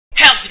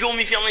going,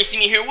 me family?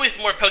 C.Mea here with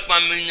more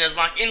Pokemon Moon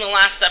Nuzlocke. In the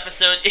last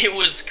episode, it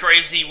was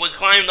crazy. We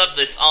climbed up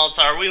this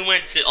altar, we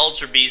went to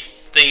Ultra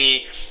Beast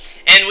thingy,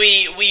 and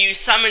we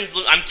summoned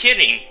I'm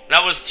kidding,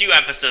 that was 2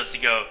 episodes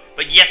ago.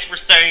 But yes, we're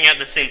starting at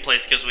the same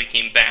place because we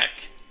came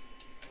back.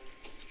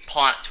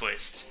 Plot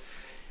twist.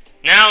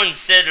 Now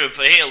instead of,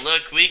 hey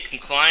look, we can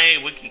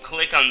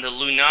click on the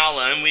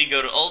Lunala and we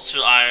go to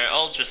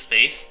Ultra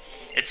Space,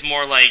 it's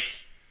more like,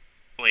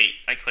 wait,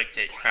 I clicked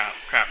it. Crap.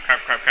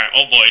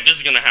 Oh boy, this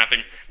is gonna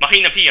happen.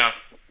 Mahina Pia.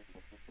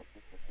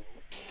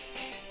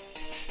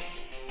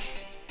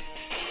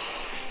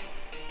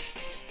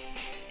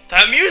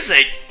 That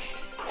music!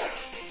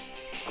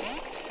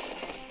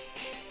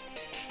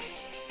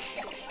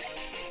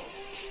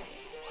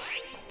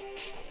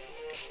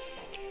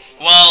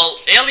 Well,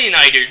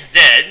 Alieniter's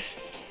dead.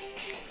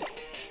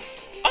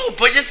 Oh,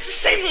 but it's the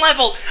same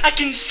level! I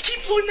can just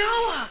keep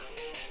Lunala!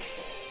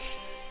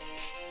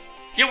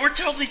 Yeah, we're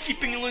totally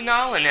keeping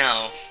Lunala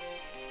now.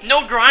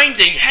 No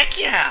grinding, heck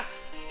yeah!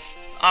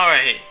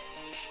 Alright.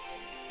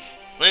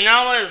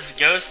 Lunala is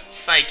Ghost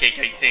Psychic,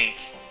 I think.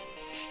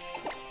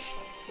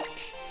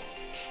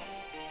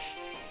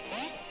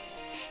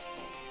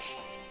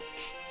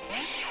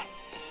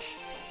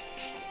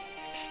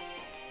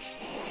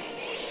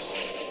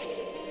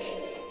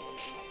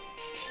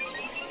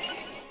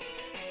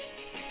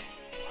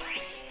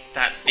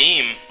 That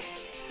theme.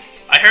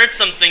 I heard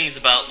some things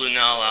about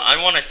Lunala.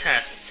 I want to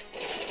test.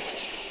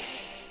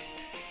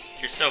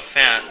 You're so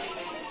fat.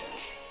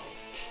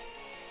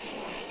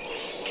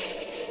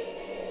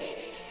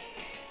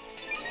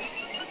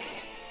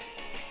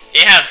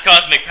 It has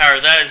cosmic power.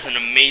 That is an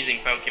amazing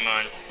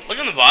Pokemon. Look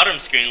on the bottom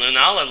screen.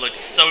 Lunala looks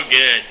so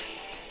good.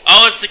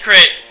 Oh, it's a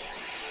crit.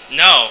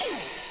 No.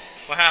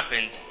 What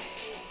happened?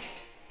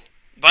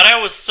 But I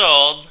was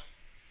told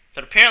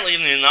that apparently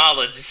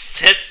Lunala just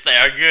sits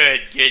there.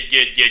 Good.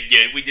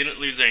 We didn't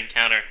lose our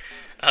encounter.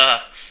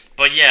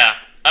 But yeah,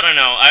 I don't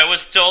know. I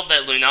was told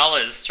that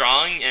Lunala is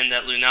strong, and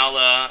that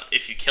Lunala,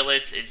 if you kill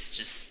it, it's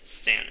just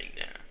standing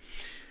there.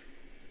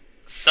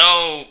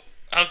 So,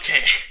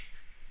 okay.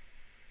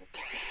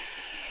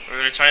 We're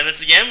gonna try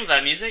this again with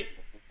that music.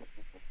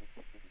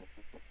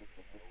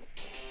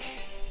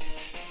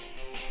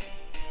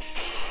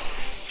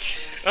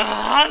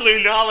 Ah,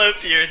 Lunala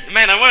appeared.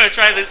 Man, I want to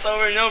try this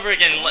over and over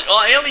again. Like,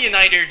 oh,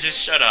 Alieniter, just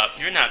shut up.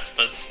 You're not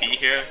supposed to be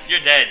here. You're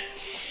dead.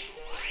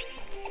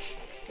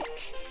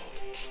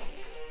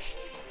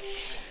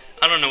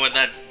 I don't know what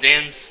that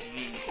dance...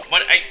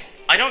 What?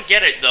 I don't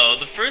get it, though.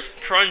 The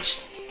first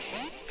crunch...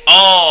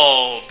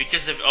 Oh,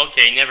 because of...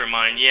 Okay, never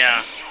mind.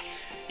 Yeah.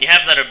 You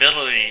have that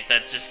ability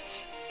that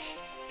just...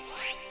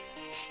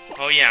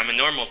 Oh, yeah, I'm a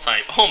normal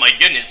type. Oh, my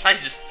goodness. I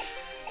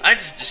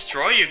just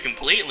destroy you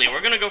completely.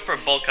 We're gonna go for a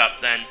bulk up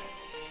then.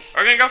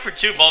 We're gonna go for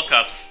 2 bulk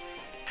ups.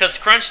 Because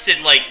Crunch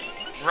did like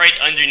right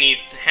underneath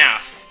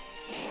half.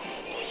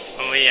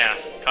 Oh yeah,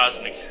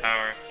 cosmic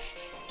power.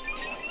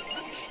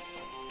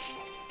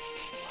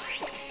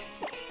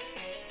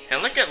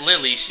 And look at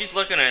Lily, she's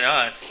looking at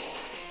us.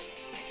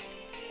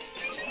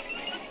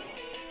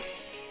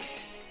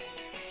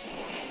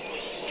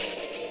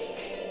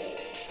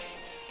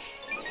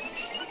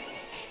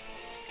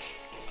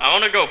 I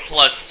want to go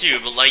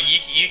 +2, but like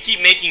you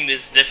keep making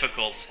this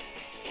difficult.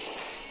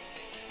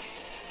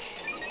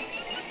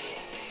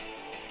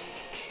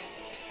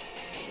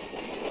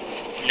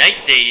 Night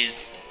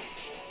days.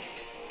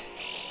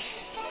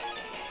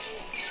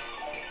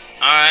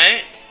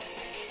 Alright.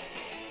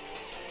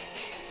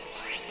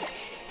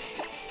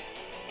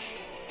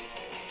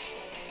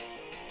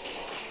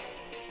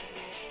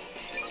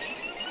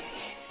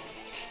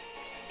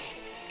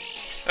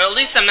 Or at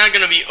least I'm not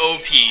gonna be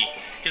OP.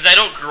 Because I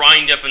don't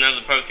grind up another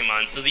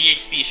Pokemon, so the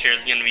XP share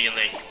is gonna be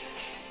like,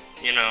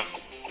 you know.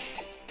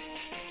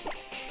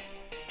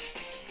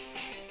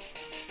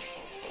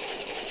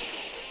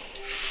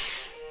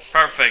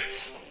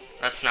 Perfect.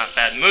 That's not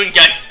bad.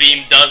 Moongeist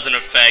Beam does an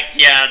effect.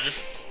 Yeah,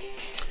 just...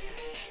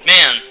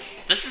 Man,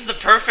 this is the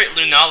perfect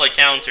Lunala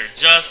counter,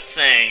 just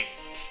saying.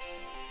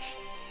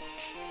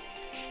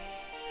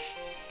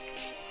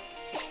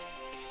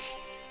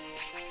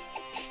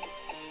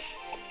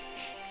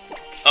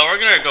 Oh,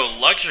 we're gonna go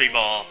Luxury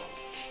Ball.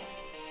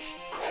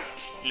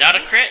 Not a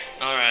crit?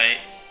 Alright.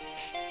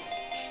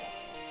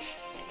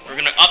 We're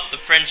gonna up the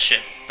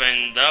friendship,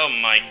 and oh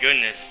my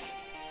goodness.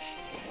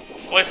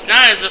 Well, it's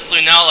not as if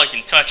Lunala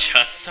can touch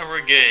us, so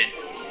we're good.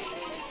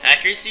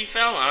 Accuracy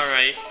fell?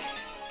 Alright.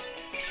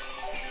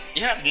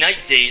 You have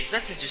night days,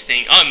 that's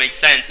interesting. Oh, it makes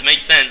sense.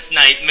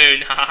 Night,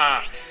 moon,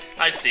 haha.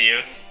 I see you.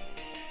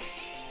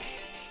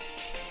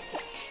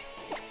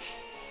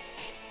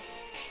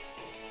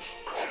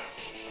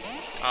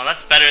 Oh,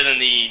 that's better than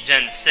the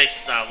Gen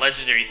 6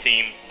 Legendary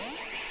theme.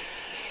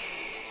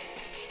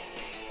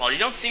 Well, you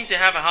don't seem to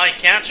have a high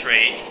catch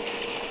rate.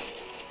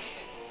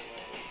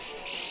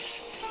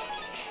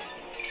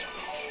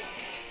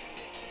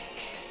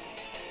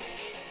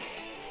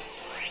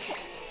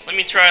 Let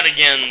me try it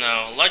again,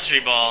 though. Luxury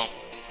Ball.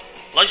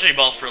 Luxury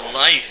Ball for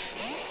life.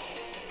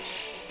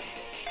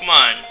 Come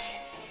on.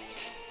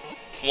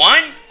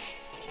 1?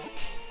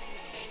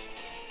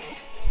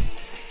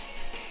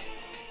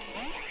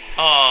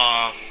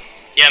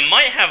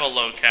 might have a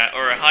low cat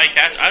or a high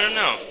catch. I don't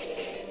know.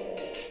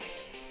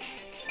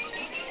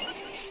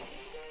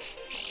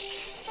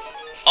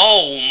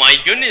 Oh my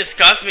goodness,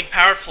 Cosmic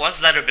Power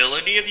plus that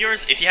ability of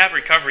yours? If you have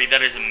recovery,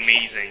 that is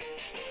amazing.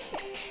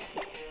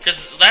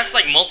 Because that's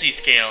like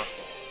multi-scale.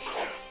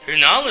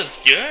 Lunala's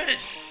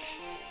good.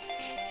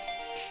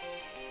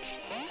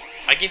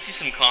 I can see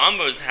some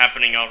combos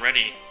happening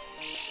already.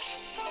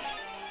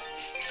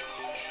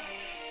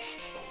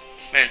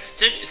 Man,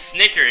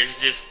 Snicker is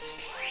just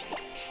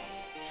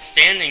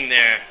standing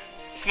there.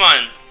 Come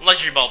on,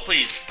 Luxury Ball,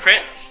 please.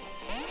 Crit?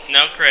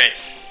 No crit.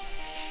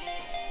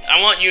 I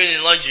want you in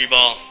the Luxury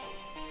Ball.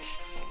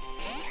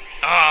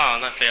 Ah,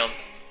 that failed.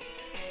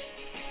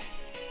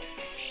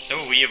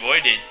 Oh, we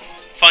avoided.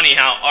 Funny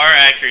how our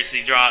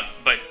accuracy dropped,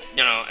 but,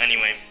 you know,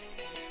 anyway.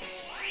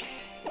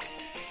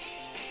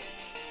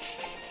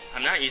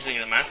 I'm not using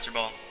the Master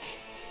Ball.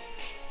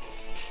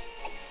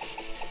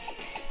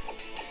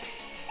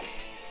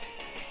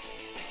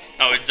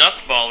 Oh, a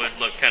Dusk Ball would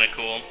look kind of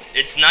cool.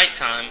 It's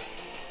nighttime.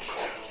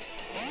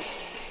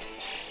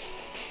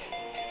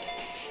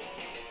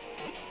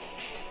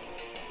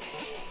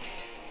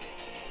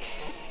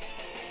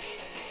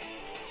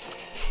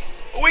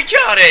 We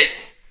got it!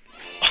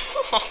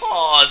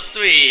 Oh,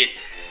 sweet.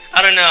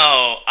 I don't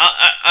know.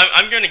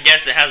 I'm gonna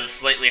guess it has a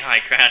slightly high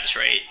crash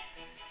rate.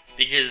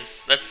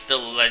 Because that's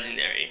still a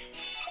legendary.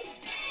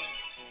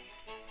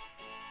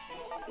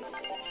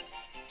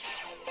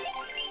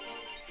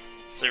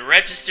 So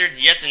registered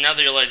yet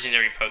another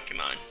legendary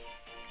Pokemon.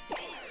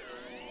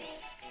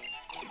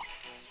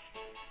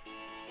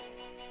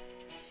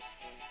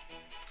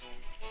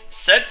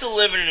 Said to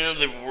live in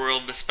another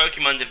world, this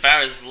Pokemon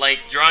devours light,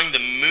 drawing the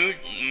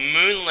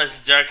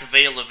moonless dark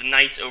veil of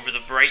night over the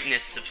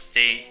brightness of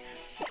day.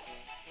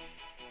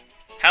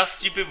 How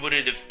stupid would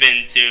it have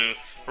been to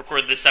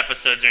record this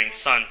episode during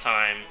sun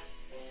time?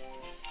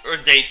 Or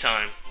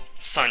daytime.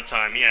 Sun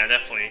time, yeah,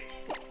 definitely.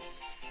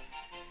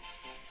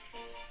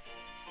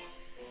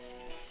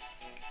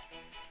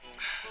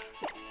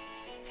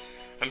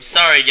 I'm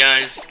sorry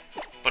guys,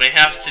 but I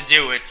have to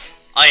do it.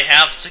 I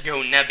have to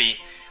go Nebby.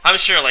 I'm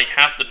sure like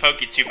half the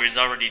PokeTubers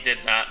already did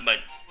that, but...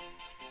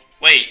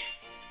 Wait.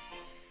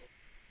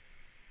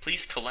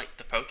 Please collect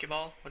the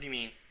Pokeball? What do you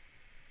mean?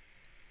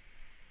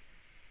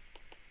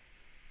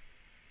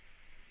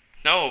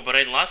 No, but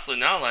I lost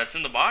Lunala. It's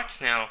in the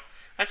box now.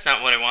 That's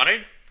not what I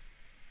wanted.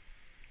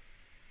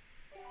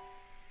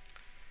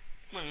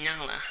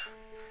 Lunala.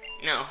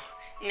 No.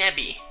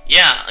 Nebby.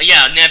 Yeah,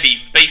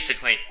 Nebby,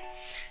 basically.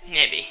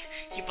 Nebby,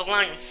 you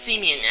belong with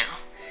C.Mea now.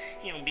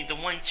 He will be the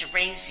one to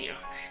raise you.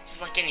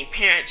 Just like any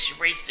parent should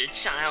raise their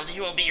child,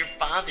 he will be your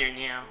father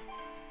now.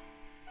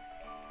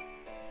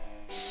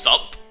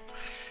 Sup?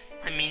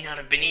 I may not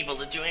have been able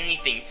to do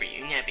anything for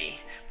you, Nebby,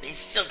 but I'm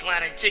still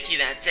glad I took you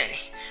that day.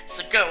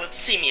 So go with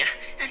C.Mea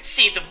and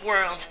see the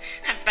world.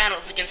 Have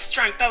battles against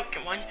strong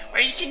Pokemon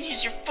where you can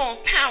use your full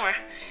power.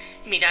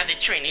 Meet other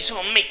trainers who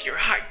will make your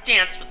heart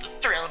dance with the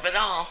thrill of it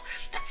all.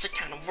 That's the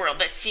kind of world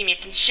that C.Mea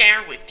can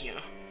share with you.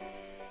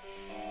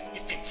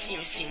 If it's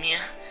you, C.Mea,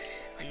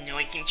 I know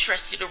I can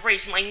trust you to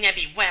raise my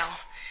Nebby well.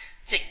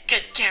 Take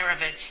good care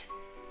of it.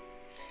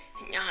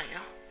 And now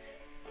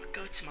I'll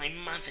go to my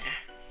mother.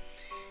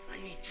 I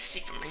need to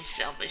see for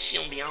myself that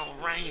she'll be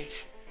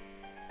alright.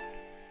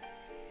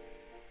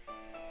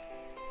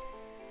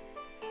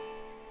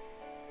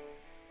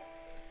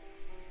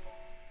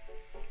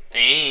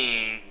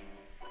 Dang.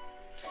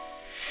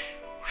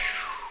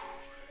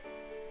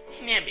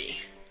 Nebby.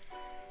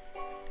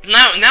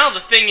 Now the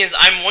thing is,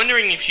 I'm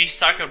wondering if she's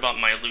talking about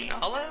my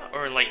Lunala,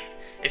 or like,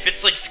 if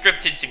it's like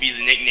scripted to be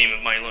the nickname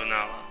of my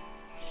Lunala.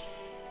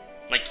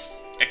 Like,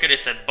 I could have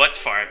said butt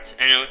fart,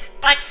 and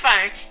butt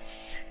fart!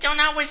 Don't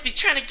always be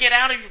trying to get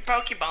out of your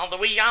Pokeball the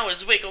way you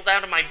always wiggled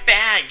out of my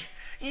bag!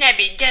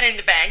 Nebby, get in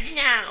the bag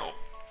now!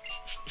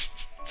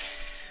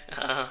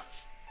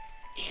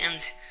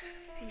 And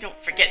don't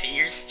forget that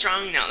you're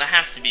strong now. That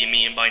has to be a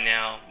meme by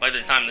now, by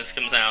the time this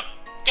comes out.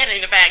 Get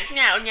in the bag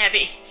now,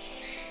 Nebby!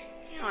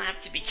 You'll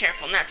have to be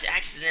careful not to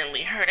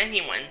accidentally hurt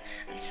anyone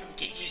until you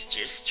get used to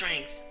your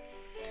strength.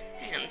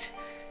 And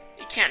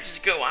you can't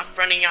just go off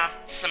running off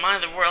to some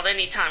other world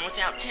anytime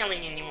without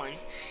telling anyone.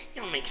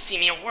 You'll make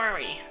C.Mea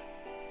worry.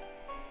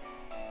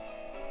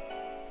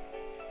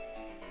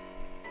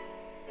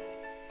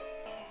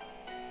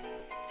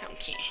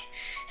 Okay,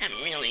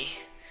 I'm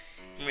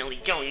really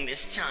going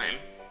this time.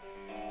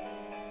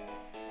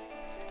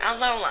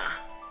 Alola!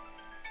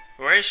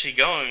 Where is she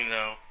going,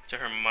 though? To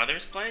her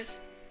mother's place?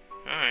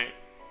 Alright.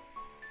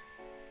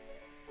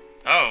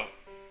 Oh.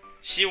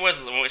 She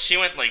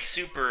went like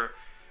super,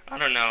 I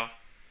don't know.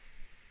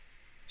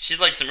 She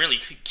did like some really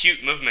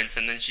cute movements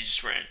and then she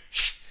just ran.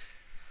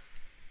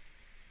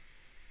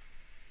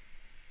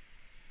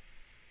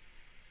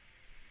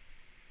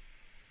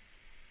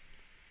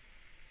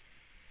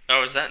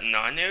 Oh, is that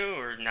Nanu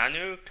or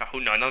Nanu?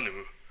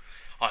 Kahunananu.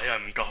 I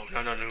am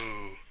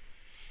Kahunananu.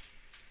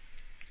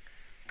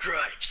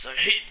 Gripes, I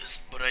hate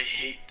this, but I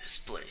hate this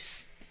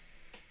place.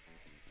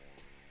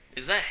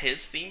 Is that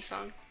his theme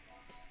song?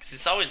 Because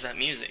it's always that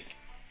music.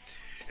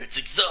 It's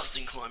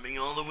exhausting climbing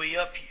all the way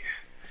up here.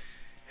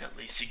 At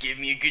least it gave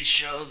me a good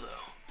show,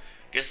 though.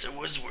 Guess it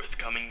was worth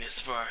coming this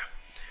far.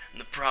 And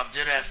the prof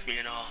did ask me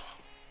and all.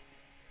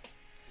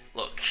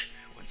 Look,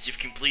 once you've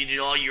completed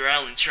all your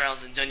island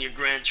trials and done your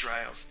grand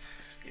trials,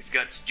 you've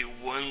got to do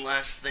one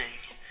last thing.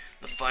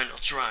 The final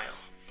trial.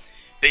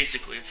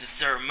 Basically, it's a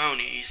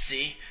ceremony, you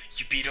see?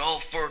 You beat all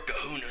 4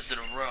 kahunas in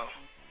a row.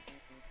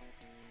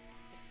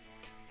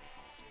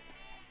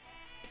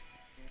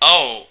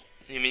 Oh,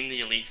 you mean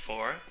the Elite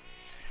Four?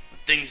 But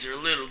things are a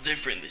little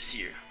different this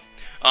year.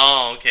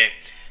 Oh, okay.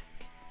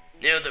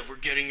 Now that we're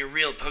getting a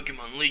real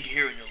Pokemon League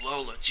here in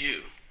Alola,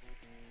 too.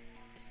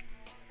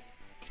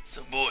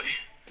 So boy,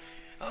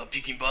 I hope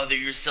you can bother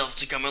yourself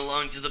to come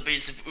along to the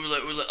base of Ula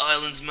Ula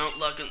Island's Mount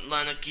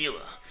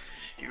Lanakila.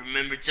 You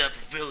remember Tapper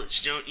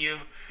Village, don't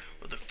you?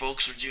 Where the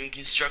folks were doing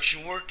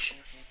construction work?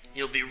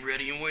 He'll be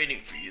ready and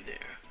waiting for you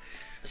there.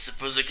 I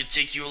suppose I could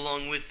take you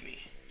along with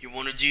me. You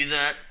want to do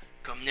that?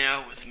 Come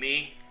now with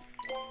me.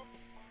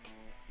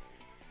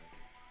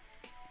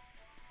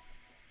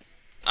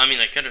 I mean,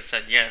 I could have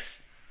said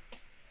yes.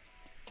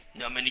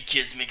 Not many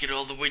kids make it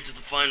all the way to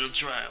the final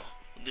trial.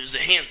 There's a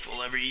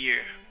handful every year.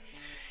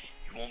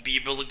 You won't be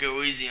able to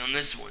go easy on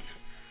this one.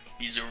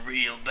 These are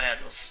real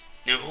battles.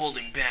 No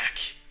holding back.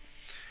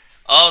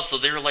 Oh, so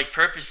they were like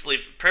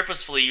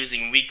purposefully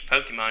using weak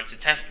Pokemon to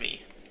test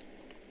me.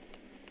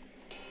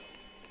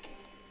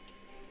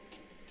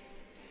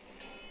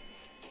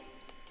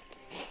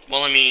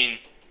 Well, I mean,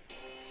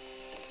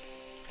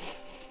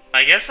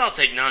 I guess I'll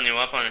take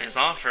Nanu up on his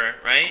offer,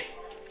 right?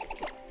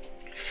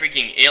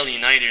 Freaking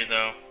Alieniter,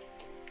 though.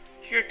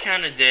 You're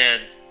kinda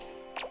dead.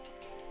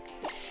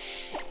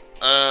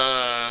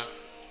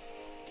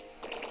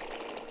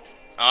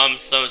 I'm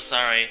so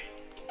sorry.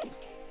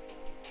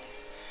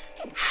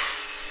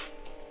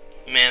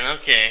 Man,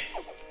 okay.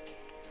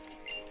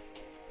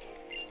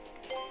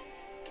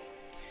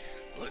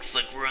 Looks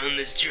like we're on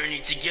this journey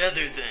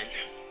together, then.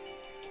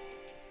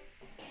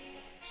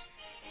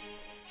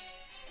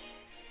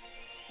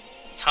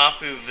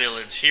 Tapu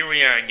Village. Here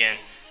we are again.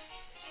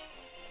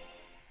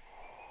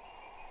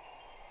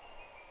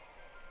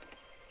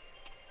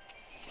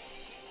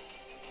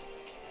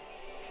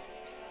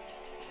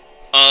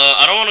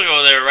 I don't want to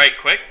go there right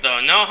quick,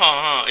 though.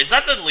 No, Is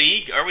that the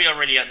league? Are we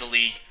already at the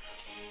league?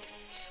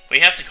 We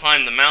have to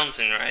climb the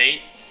mountain,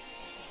 right?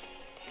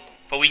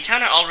 But we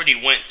kind of already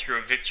went through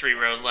a Victory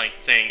Road-like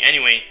thing.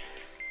 Anyway,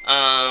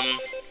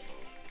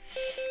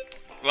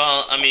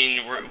 well, I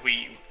mean,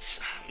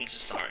 I'm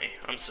just sorry.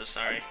 I'm so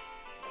sorry.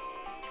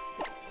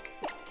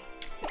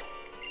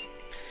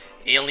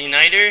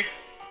 Alieniter?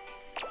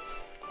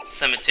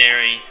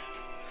 Cemetery.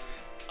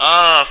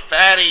 Ah,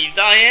 Fatty,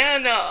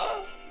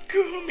 Diana!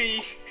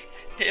 Gumi!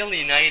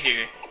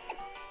 Alieniter.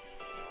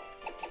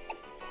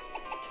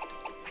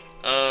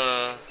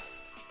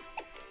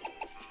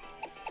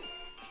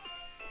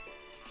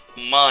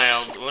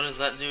 Mild. What does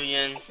that do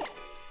again?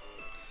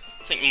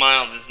 I think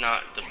mild is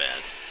not the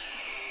best.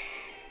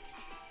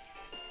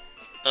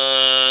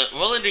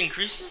 Well, it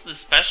increases the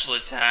special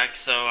attack,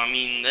 so, I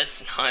mean,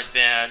 that's not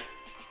bad.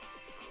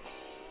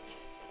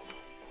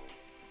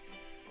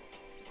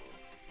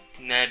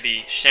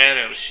 Nebby.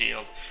 Shadow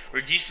Shield.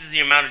 Reduces the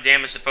amount of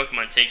damage the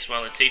Pokemon takes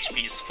while its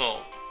HP is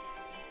full.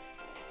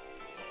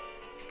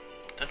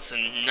 That's a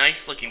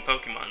nice looking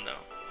Pokemon,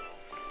 though.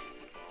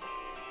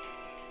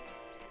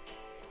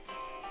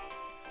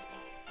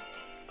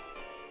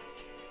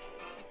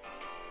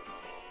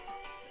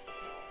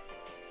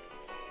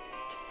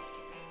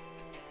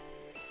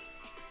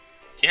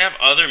 Do you have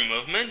other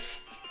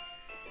movements?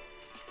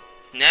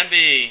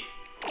 Nebby.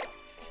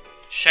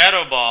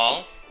 Shadow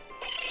Ball.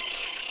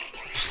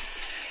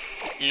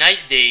 Night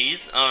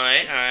Days.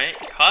 Alright.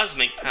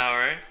 Cosmic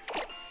Power.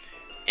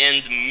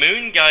 And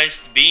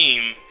Moongeist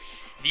Beam.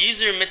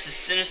 These are emits a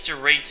sinister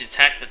rate to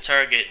attack the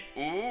target.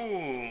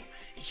 Ooh.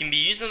 It can be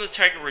used on the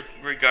target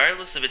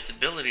regardless of its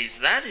abilities.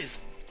 That is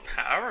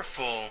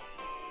powerful.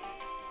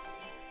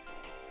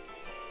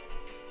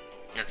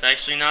 That's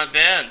actually not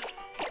bad.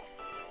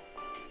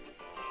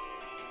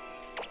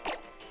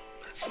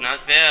 That's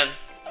not bad.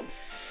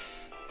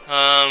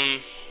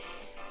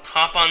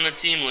 Hop on the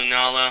team,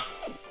 Lunala.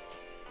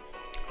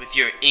 With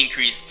your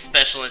increased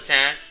special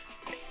attack.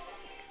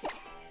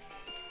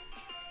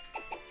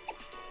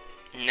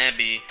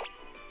 Nebby.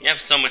 You have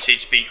so much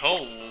HP.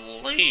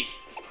 Holy.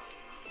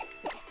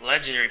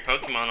 Legendary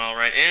Pokemon,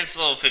 alright. And it's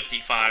level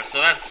 55, so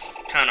that's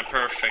kind of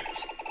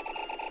perfect.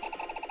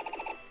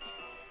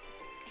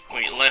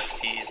 Wait,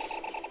 lefties.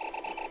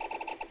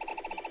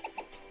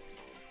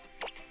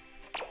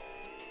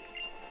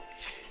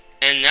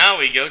 And now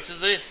we go to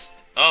this.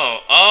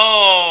 Ooh.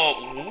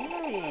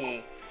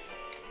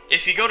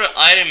 If you go to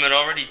item, it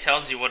already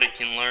tells you what it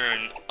can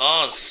learn.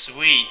 Oh,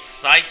 sweet.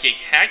 Psychic,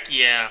 heck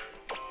yeah.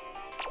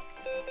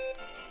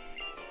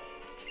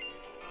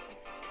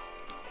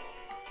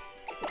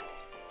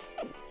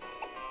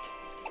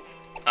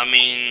 I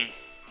mean,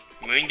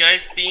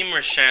 Moongeist Beam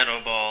or Shadow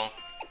Ball?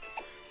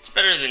 It's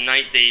better than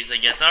Night Days, I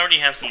guess. I already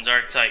have some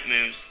Dark-type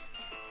moves.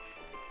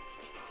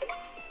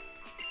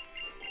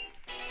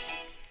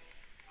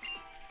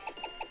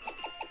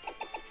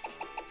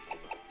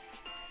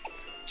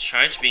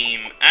 Charge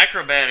Beam.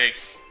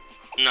 Acrobatics.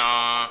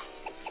 Nah.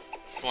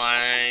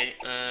 Fly.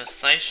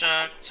 Side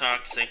Shock.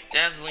 Toxic.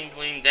 Dazzling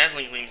Gleam.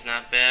 Dazzling Gleam's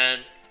not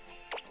bad.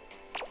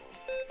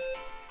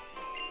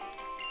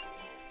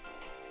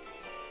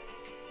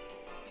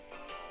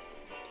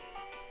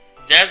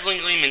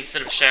 Dazzling Gleam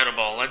instead of Shadow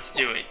Ball. Let's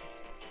do it.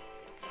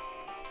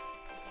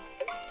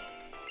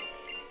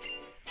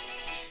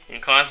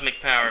 And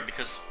Cosmic Power,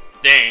 because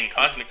dang,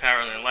 Cosmic Power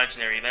and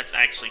Legendary, that's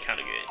actually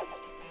kind of good.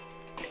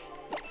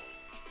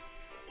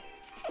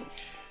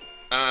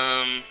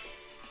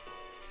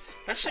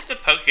 Let's check the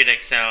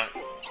Pokédex out.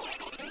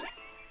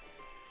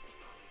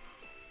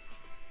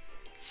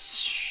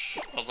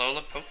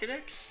 Alola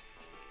Pokédex?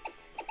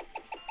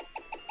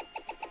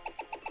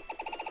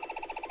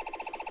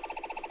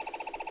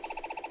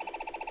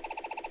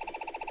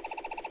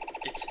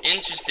 It's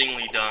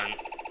interestingly done.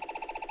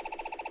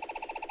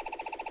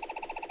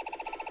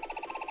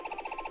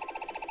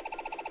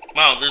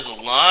 Wow, there's a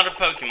lot of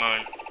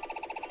Pokemon.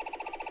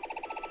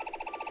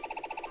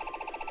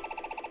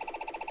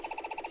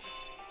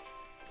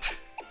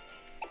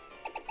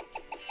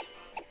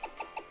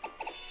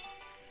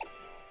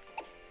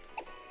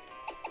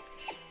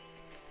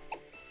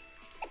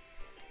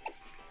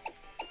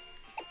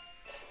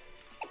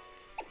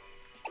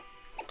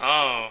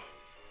 Oh.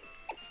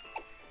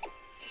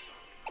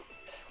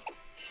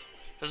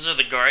 Those are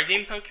the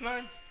Guardian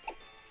Pokemon?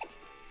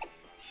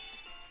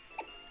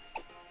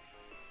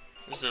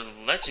 Those are the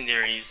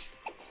legendaries.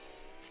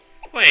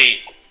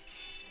 Wait.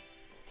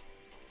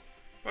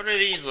 What are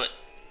these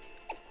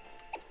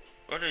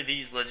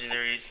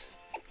legendaries?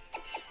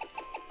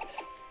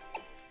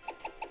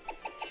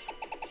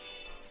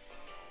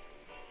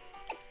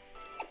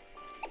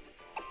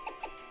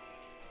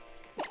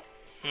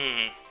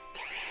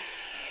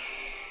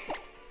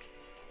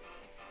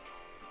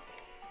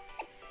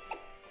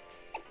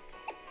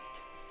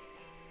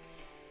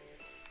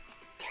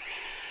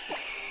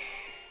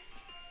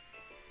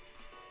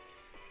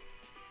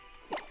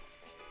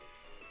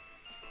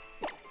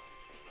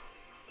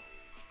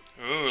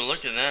 Ooh,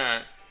 look at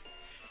that.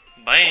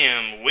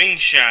 Bam! Wing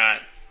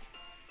shot!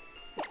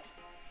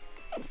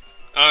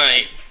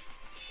 Alright.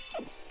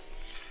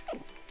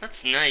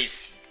 That's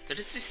nice. Did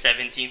it say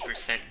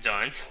 17%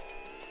 done?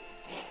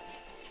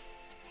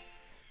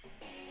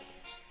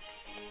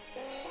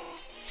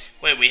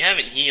 Wait, we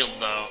haven't healed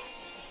though.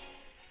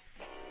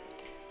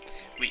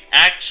 We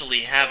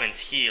actually haven't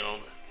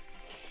healed.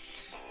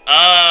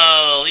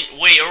 Oh,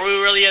 wait, are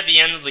we really at the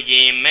end of the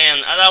game?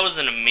 Man, that was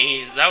an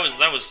amazing. That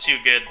was too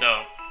good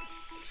though.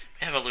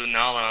 We have a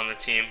Lunala on the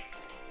team.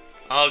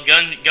 Oh,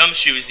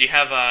 Gumshoes, you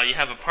have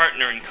a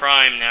partner in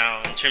crime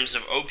now in terms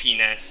of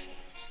OP-ness.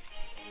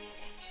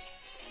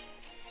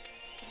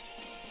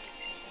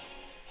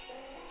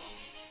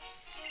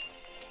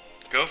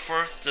 Go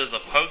forth to the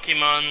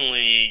Pokemon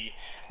League,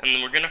 and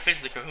then we're gonna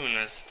face the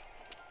Kahunas.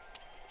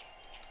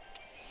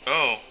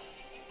 Oh.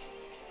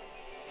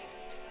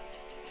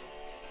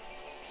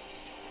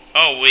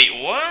 Oh wait,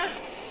 what?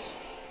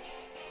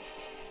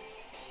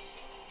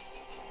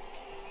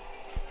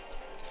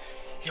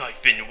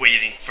 I've been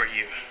waiting for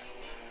you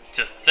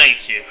to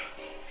thank you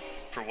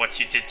for what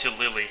you did to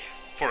Lily,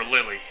 for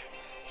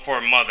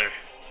Mother.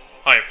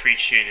 I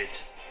appreciate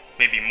it,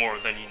 maybe more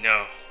than you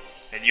know.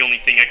 And the only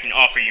thing I can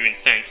offer you in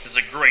thanks is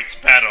a great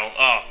battle.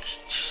 Oh,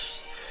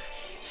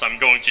 so I'm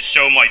going to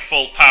show my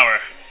full power,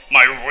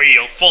 my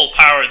real full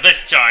power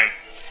this time,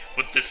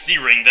 with the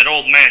Z-ring that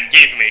old man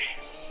gave me.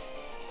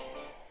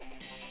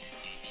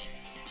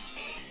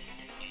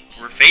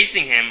 We're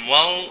facing him.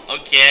 Well,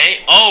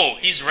 okay. Oh,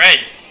 he's red.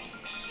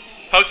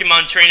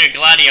 Pokemon Trainer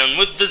Gladion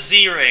with the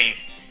Z-ring.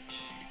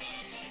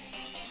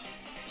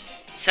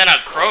 Sent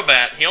out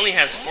Crobat. He only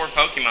has 4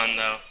 Pokemon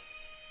though.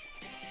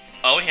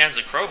 Oh, he has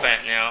a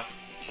Crobat now.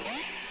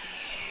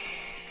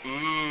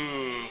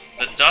 Ooh,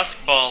 the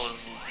Dusk Ball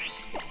is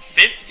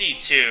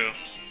 52.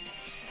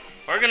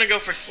 We're gonna go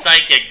for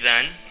Psychic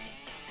then.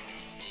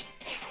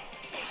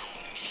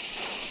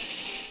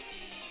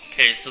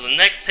 Okay, so the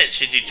next hit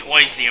should do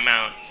twice the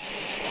amount.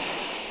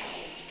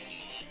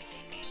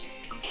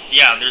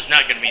 Yeah, there's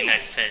not gonna be a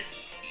next hit.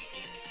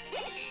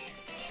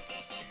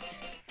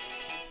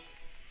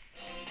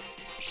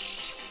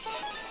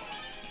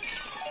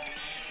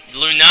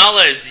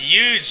 Lunala is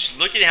huge.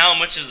 Look at how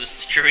much of the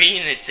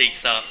screen it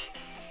takes up.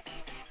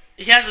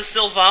 He has a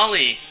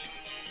Silvally.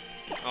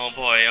 Oh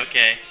boy,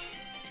 okay.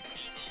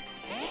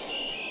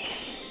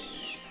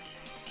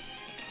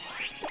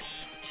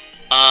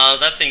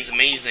 That thing's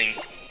amazing.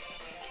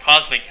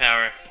 Cosmic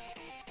power.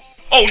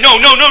 Oh no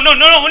no no no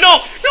no no no no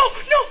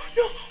no!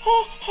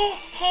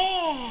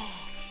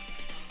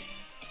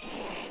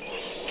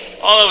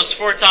 Oh, that was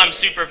 4 times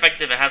super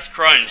effective. It has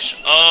Crunch.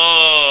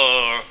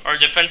 Oh, our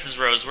defenses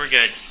rose. We're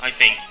good, I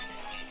think.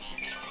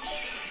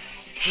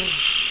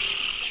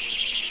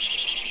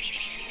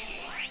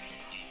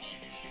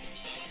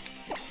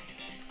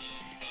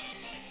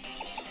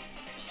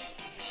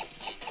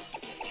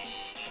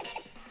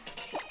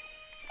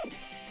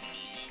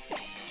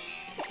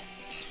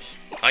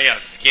 I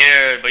got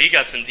scared, but you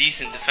got some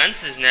decent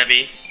defenses,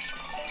 Nebby.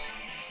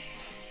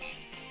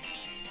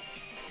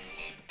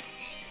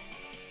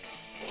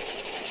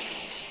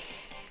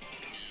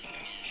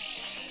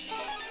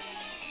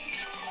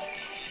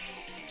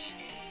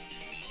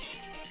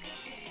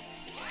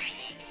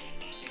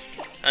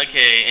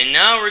 Okay, and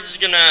now we're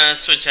just gonna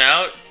switch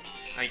out,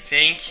 I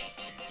think.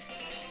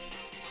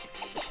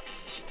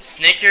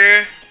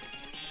 Snicker.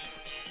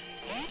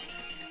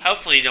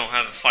 Hopefully you don't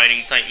have a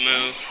fighting type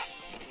move.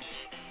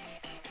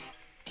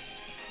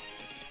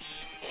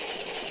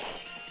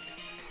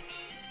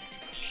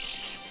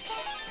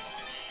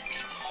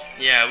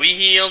 Yeah, we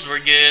healed, we're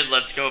good,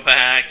 let's go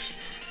back.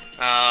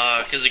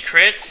 Cause a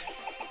crit's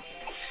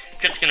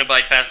gonna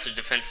bypass their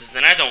defenses,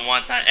 and I don't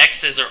want that.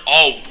 X's are,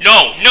 oh,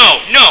 no!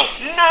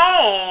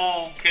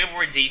 Okay,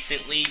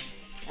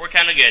 we're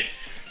kinda good.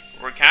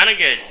 We're kinda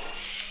good.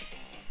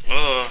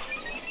 Oh.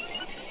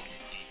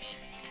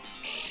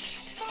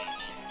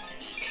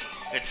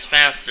 It's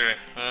faster.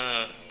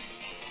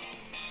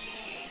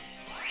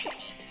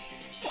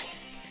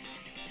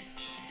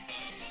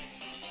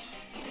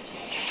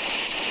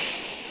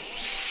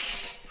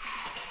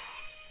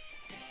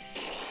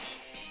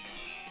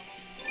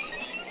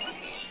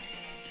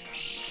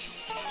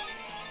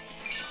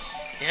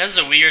 It has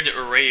a weird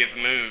array of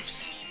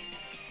moves.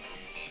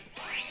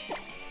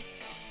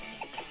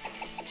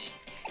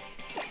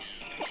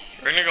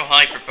 We're gonna go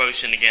Hyper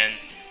Potion again.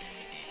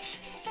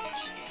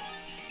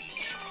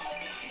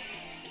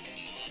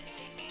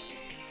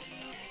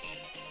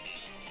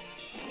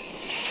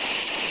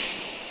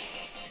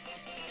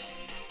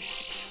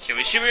 Okay,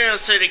 we should be able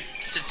to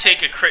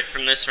take a crit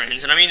from this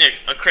range, and I mean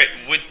a crit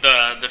with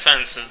the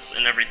defenses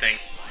and everything.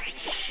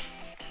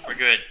 We're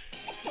good.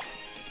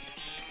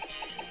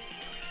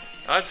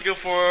 Now let's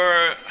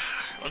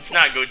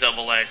not go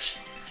double edge.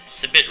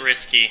 It's a bit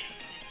risky.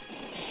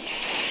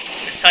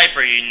 What type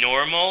are you?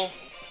 Normal?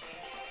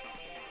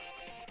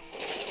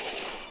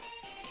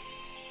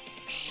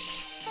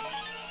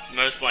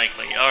 Most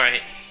likely,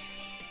 alright.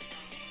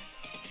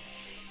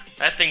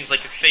 That thing's like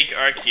a fake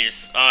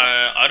Arceus.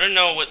 I don't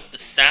know what the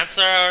stats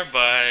are,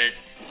 but it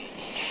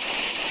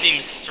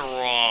seems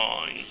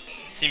strong.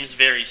 It seems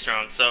very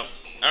strong, so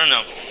I don't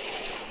know.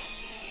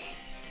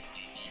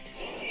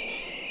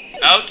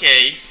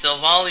 Okay,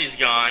 Silvali's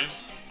gone.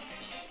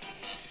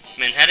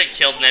 Man, had it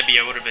killed Nebby,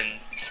 I would have been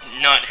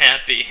not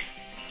happy.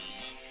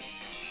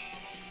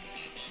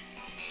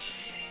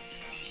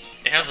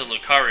 It has a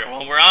Lucario.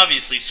 Well, we're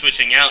obviously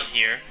switching out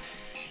here.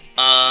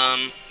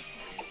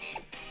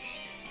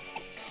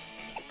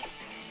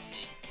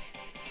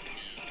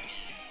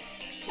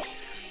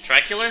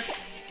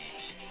 Draculus?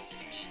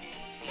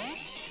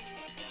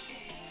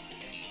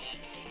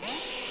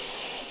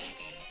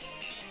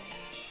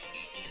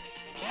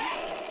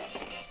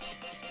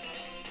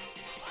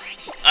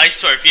 I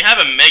swear, if you have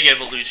a Mega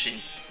Evolution...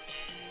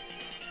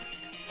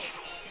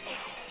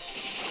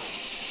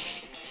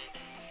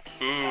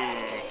 Ooh.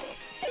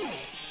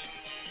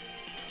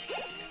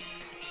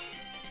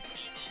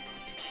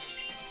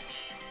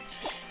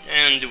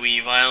 And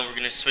Weavile, we're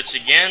gonna switch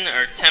again.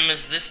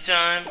 Artemis this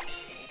time.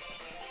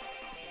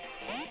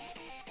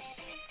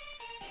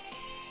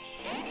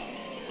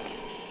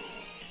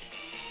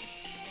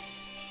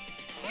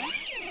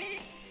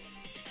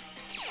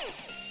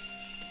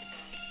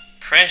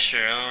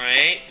 Pressure,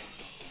 alright.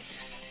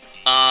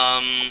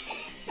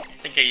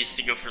 I think I used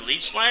to go for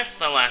Leech Life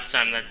the last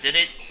time that did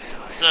it.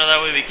 So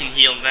that way we can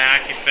heal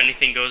back if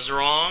anything goes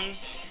wrong.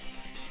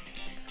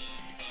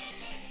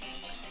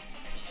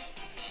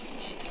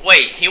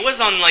 Wait, he was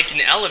on like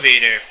an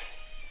elevator.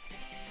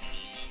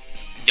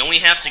 Don't we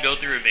have to go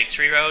through a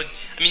victory road?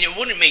 I mean, it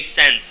wouldn't make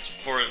sense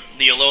for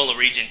the Alola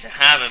region to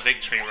have a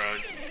victory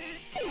road.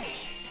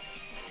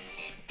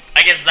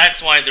 I guess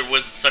that's why there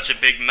was such a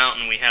big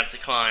mountain we had to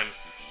climb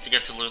to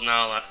get to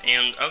Lunala.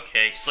 And,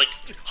 okay, it's like...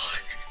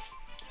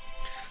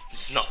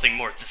 there's nothing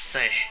more to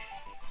say.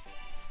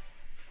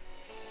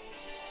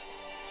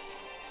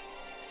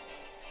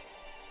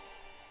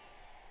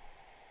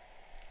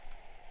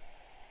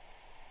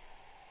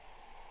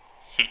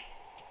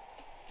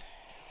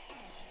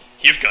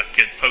 You've got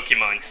good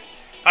Pokémon.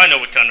 I know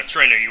what kind of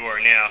trainer you are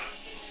now.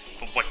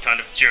 But what kind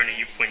of journey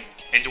you've been,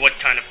 and what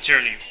kind of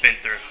journey you've been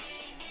through.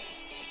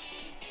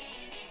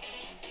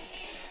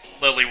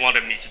 Lily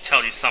wanted me to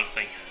tell you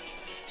something.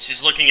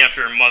 She's looking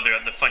after her mother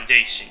at the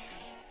Foundation.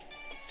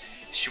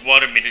 She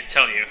wanted me to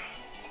tell you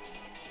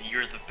that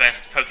you're the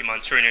best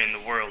Pokemon trainer in the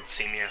world,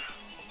 C.Mea.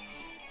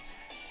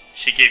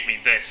 She gave me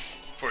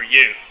this for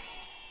you.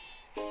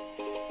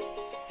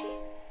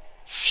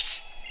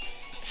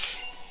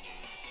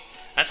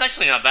 That's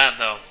actually not bad,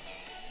 though.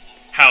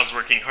 Hal's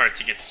working hard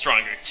to get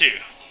stronger, too.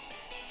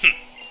 In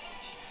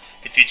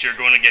the future, you're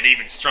going to get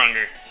even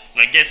stronger,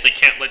 and I guess I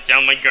can't let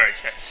down my guard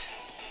yet.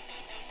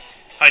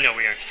 I know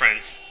we aren't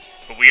friends,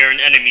 but we aren't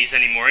enemies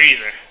anymore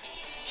either.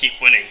 Keep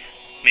winning.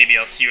 Maybe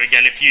I'll see you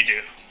again if you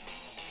do.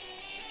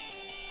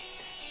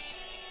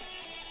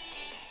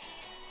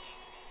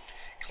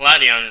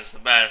 Gladion is the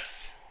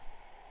best.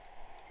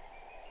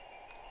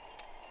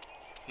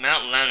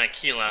 Mount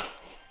Lanakila.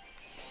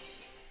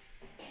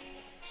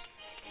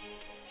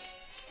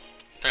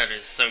 That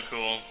is so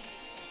cool.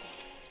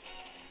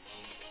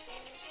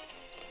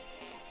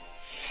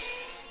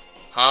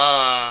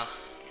 Ah,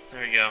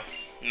 there we go.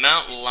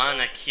 Mount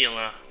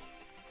Lanakila.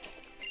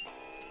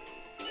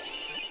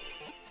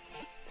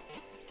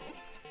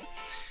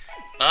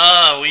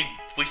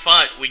 We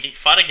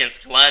fought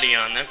against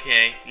Gladion.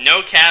 Okay,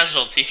 no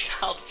casualties.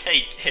 I'll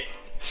take it.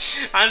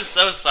 I'm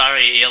so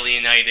sorry,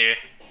 Alienider.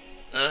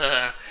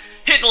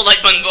 Hit the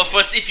like button below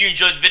first if you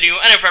enjoyed the video,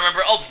 and if you're a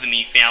member of the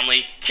Me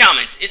family,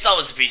 comment. It's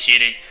always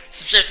appreciated.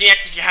 Subscribe to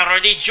C.MeaX if you haven't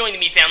already. Join the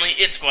Me family.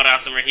 It's quite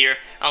awesome right here.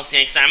 I'll see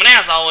you next time, and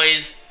as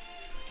always,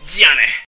 Diane.